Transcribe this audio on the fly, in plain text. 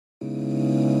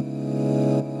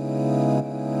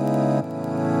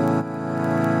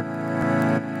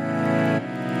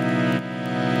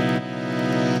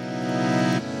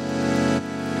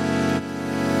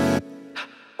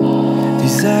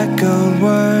recycled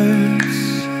words,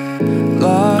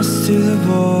 lost to the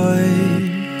void,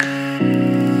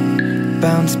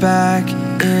 bounce back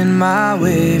in my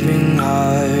waving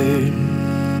heart.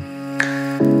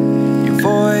 Your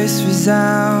voice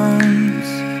resounds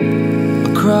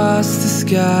across the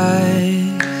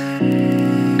skies,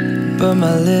 but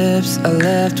my lips are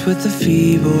left with a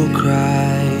feeble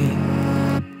cry.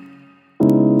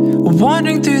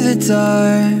 Wandering through the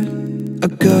dark, a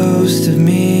ghost of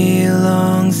me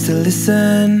longs to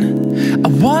listen. I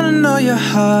wanna know your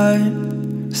heart,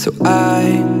 so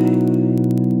I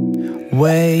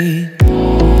wait.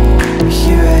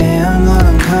 Here I am, Lord,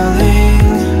 I'm calling.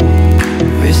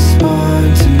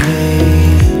 Respond to me.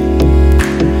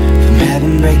 From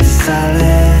heaven break the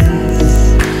silence,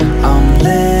 I'm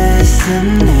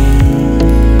listening.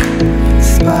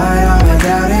 Despite all my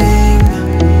doubting,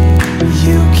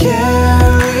 you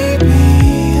carry me.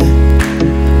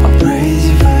 I'll praise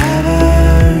you forever.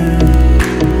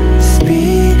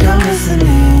 Speak, I'm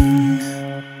listening.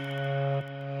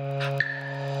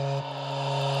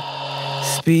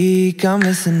 Speak, I'm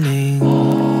listening.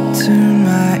 Turn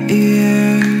my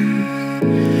ear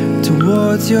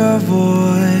towards your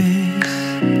voice,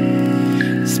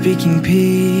 speaking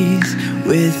peace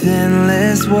with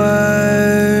endless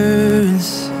words.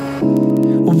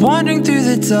 Wandering through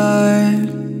the dark,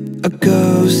 a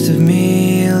ghost of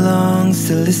me longs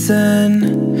to listen.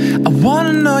 I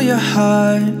wanna know your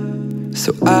heart,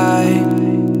 so I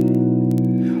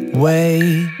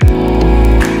wait.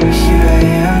 Here I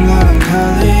am, Lord, I'm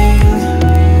calling.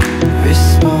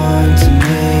 Respond to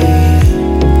me.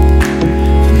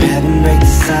 From heaven break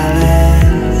the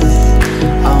silence,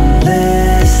 I'm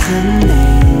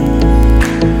listening.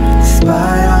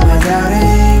 Despite all my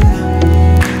doubting,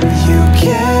 you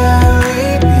carry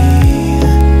me.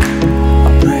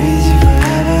 I'll praise you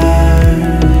forever.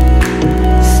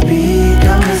 Speak,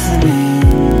 I'm listening.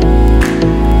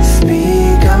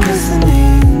 Speak, I'm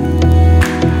listening.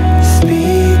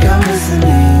 Speak, I'm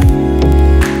listening.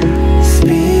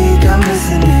 Speak, I'm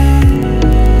listening.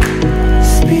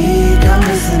 Speak, I'm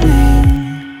listening.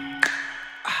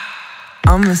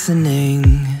 I'm listening.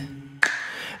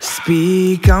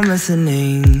 Speak, I'm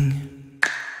listening.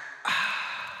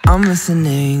 I'm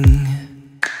listening.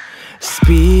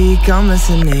 Speak, I'm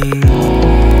listening.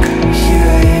 Here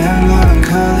I am, Lord, I'm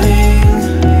calling.